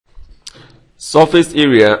Surface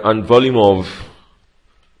area and volume of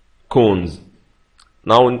cones.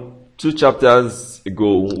 Now, 2 chapters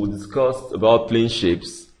ago, we discussed about plane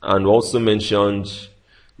shapes and also mentioned,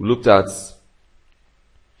 we looked at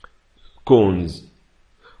cones.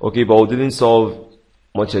 Okay, but we didn't solve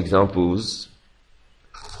much examples.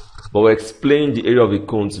 But we explained the area of a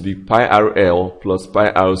cone to be pi RL plus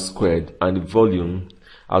pi R squared and the volume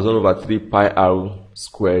as 1 over 3 pi R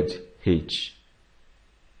squared H.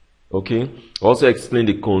 Okay, we also explained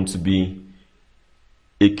the cone to be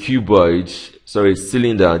a a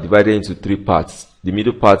cylinder divided into 3 parts. The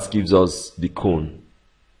middle part gives us the cone.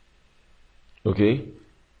 Okay,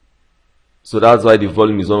 so that's why the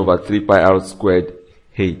volume is 1 over 3 pi R squared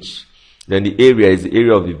H. Then the area is the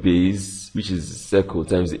area of the base, which is the circle,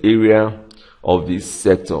 times the area of the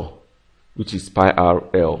sector, which is pi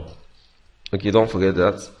RL. Okay, don't forget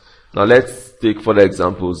that. Now let's take further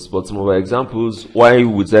examples. But some of our examples, why we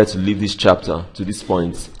would like to leave this chapter to this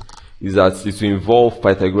point, is that it will involve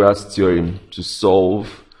Pythagoras theorem to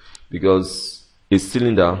solve, because a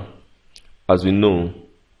cylinder, as we know,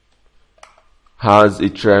 has a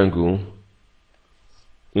triangle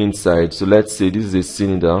inside. So let's say this is a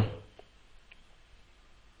cylinder.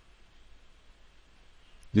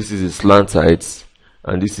 This is a slant height,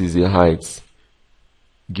 and this is a height,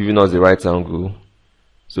 giving us a right angle.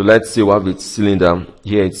 So let's say we have a cylinder.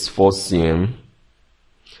 Here it's 4 cm,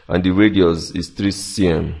 and the radius is 3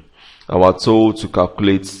 cm. And we're told to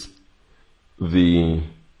calculate the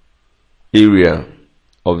area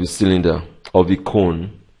of the cylinder, of the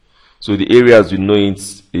cone. So the area, as we know it,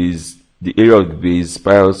 is the area of the base,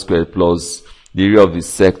 pi R squared, plus the area of the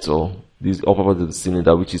sector, this upper part of the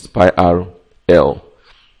cylinder, which is pi RL.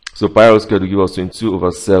 So pi R squared will give us 22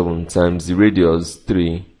 over 7 times the radius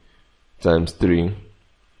 3 times 3,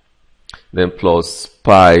 then plus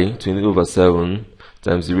pi 22 over 7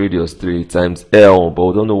 times the radius 3 times L, but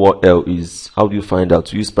we don't know what L is. How do you find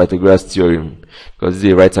out? We use Pythagoras theorem, because this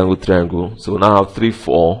is a right angle triangle. So we now have 3,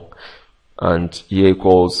 4, and here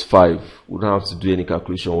equals 5. We don't have to do any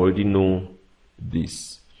calculation, we already know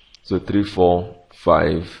this. So 3, 4,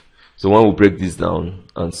 5. So when we break this down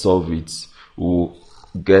and solve it, we'll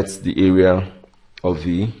get the area of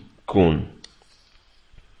the cone.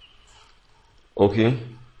 Okay,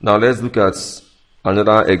 now let's look at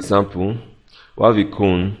another example. We have a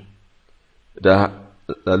cone that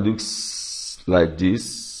looks like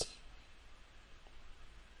this.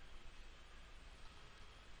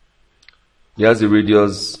 It has a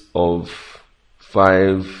radius of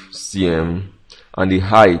 5 cm and the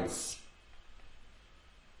height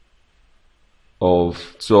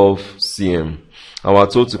of 12 cm. And we're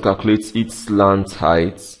told to calculate its slant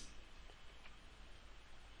height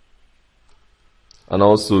and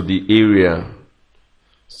also the area.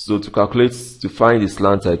 So to find the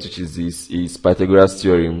slant height, which is this, is Pythagoras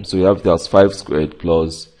theorem. So we have that as 5 squared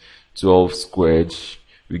plus 12 squared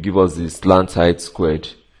will give us the slant height squared.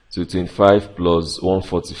 So 25 plus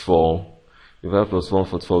 144, 25 plus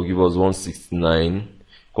 144 will give us 169,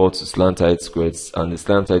 equal to slant height squared, and the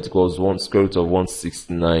slant height equals 1 square root of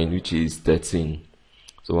 169, which is 13.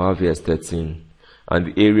 So we have here is 13, and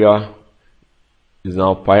the area is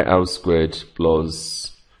now pi R squared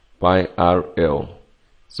plus pi RL.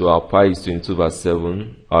 So our pi is 22 over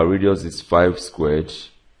 7, our radius is 5 squared,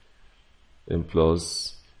 and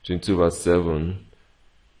plus 22 over 7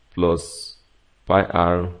 plus pi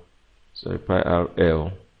RL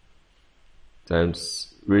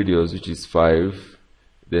times radius, which is 5,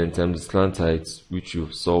 then times the slant height, which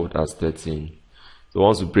you've solved as 13. So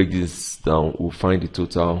once we break this down, we'll find the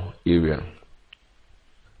total area.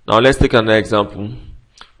 Now let's take another example.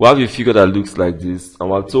 We have a figure that looks like this, and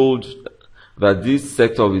we're told that this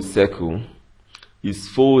sector of a circle is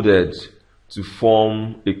folded to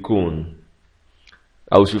form a cone.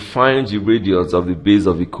 And we should find the radius of the base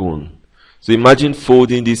of the cone. So imagine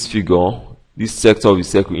folding this figure, this sector of a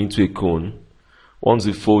circle, into a cone. Once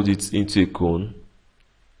we fold it into a cone,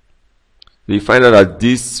 we find out that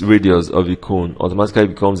this radius of the cone automatically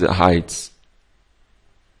becomes the height.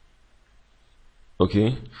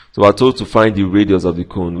 Okay, so we're told to find the radius of the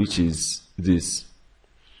cone, which is this.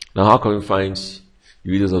 Now, how can we find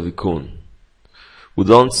the radius of the cone? We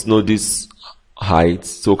don't know this height,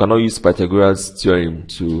 so we cannot use Pythagoras theorem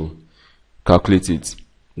to calculate it.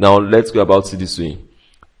 Now, let's go about it this way.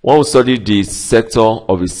 When we study the sector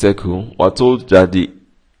of a circle, we're told that the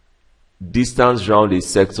distance around a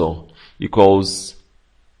sector equals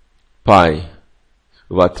pi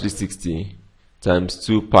over 360 times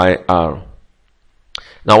 2 pi r.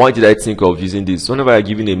 Now, why did I think of using this? Whenever I'm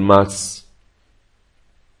given a maths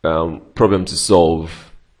problem to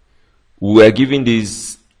solve, we are given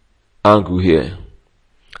this angle here.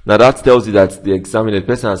 Now that tells you that the examiner, the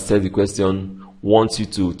person has said the question, wants you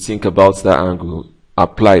to think about that angle,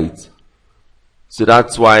 apply it. So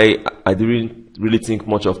that's why I didn't really think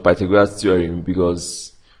much of Pythagoras theorem,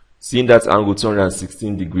 because seeing that angle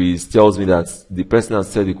 216 degrees tells me that the person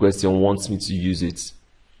has said the question wants me to use it.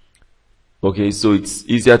 Okay, so it's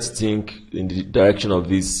easier to think in the direction of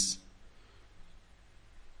this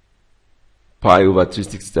pi over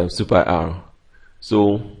 360 times 2 pi r.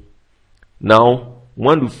 So now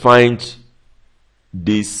when we find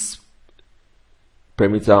this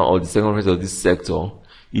perimeter or the circumference of this sector,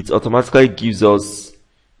 it automatically gives us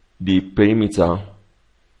the perimeter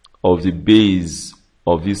of the base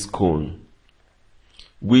of this cone,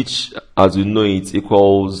 which, as we know it,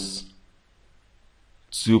 equals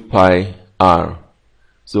 2 pi r.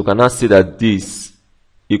 So we can now say that this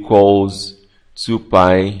equals 2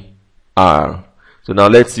 pi r. So now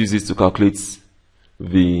let's use this to calculate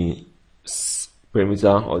the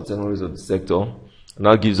perimeter or the circumference of the sector. And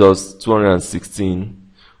that gives us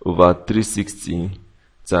 216 over 360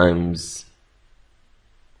 times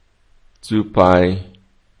 2 pi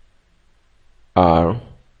r.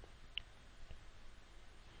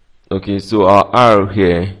 Okay, so our r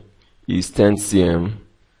here is 10 cm.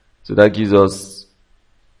 So that gives us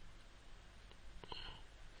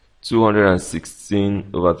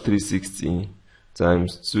 216 over 360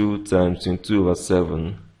 times 2 times 22 over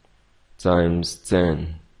 7 times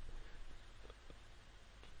 10.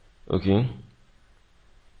 Okay,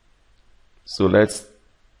 so let's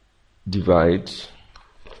divide.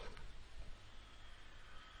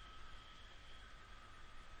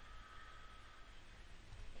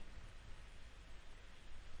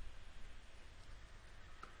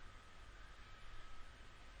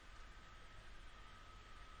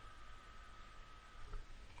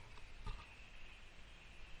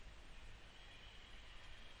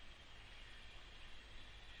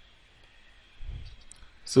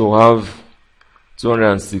 So we have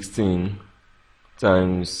 216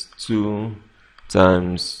 times 2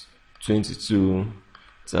 times 22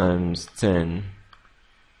 times 10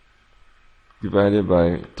 divided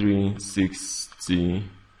by 360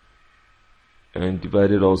 and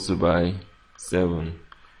divided also by 7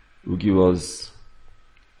 will give us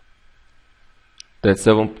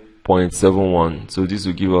 37.71. So this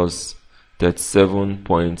will give us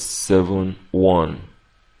 37.71.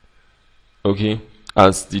 Okay,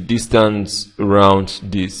 as the distance around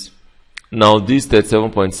this. Now this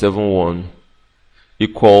 37.71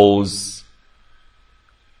 equals,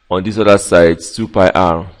 on this other side, 2 pi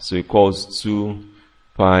r. So equals 2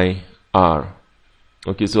 pi r.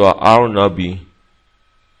 Okay, so our r will now be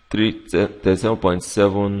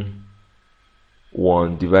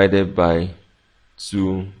 37.71 divided by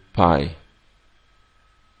 2 pi.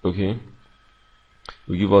 Okay,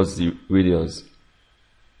 will give us the radius.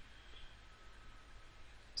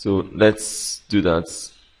 So let's do that.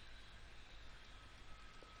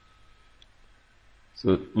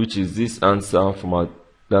 So which is this answer from our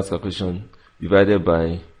last calculation divided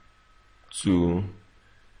by 2,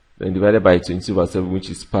 then divided by 22 over 7, which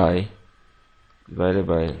is pi, divided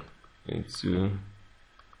by 22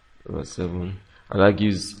 over 7, and that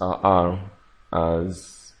gives our r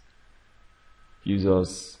as, gives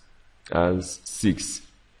us as 6.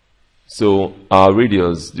 So our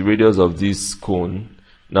radius, the radius of this cone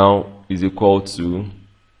now is equal to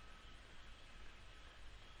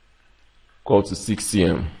 6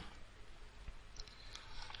 cm.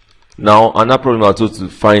 Now another problem I told to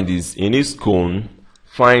find is, in this cone,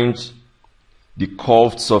 find the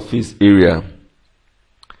curved surface area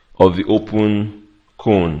of the open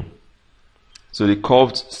cone. So the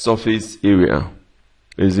curved surface area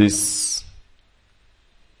is this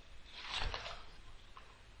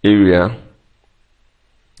area.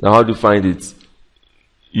 Now how do you find it?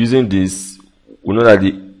 Using this, we know that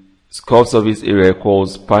the curved surface area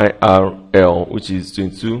equals pi rl, which is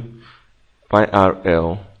 22 pi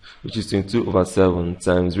rl, which is 22 over 7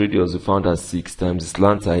 times radius we found as 6 times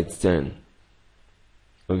slant height 10.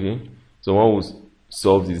 Okay, so when we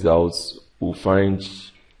solve this out, we'll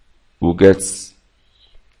get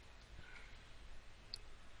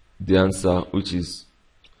the answer, which is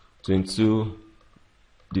 22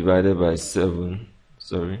 divided by 7,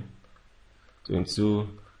 22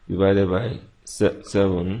 divided by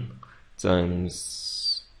 7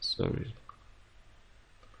 times,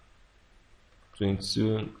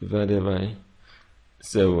 22 divided by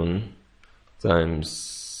 7 times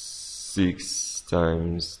 6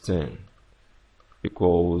 times 10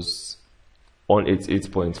 equals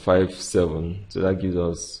 188.57. So that gives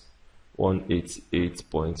us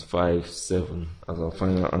 188.57 as our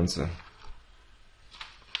final answer.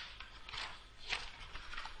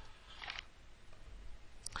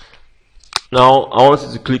 Now I want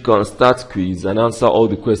you to click on Start Quiz and answer all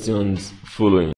the questions following.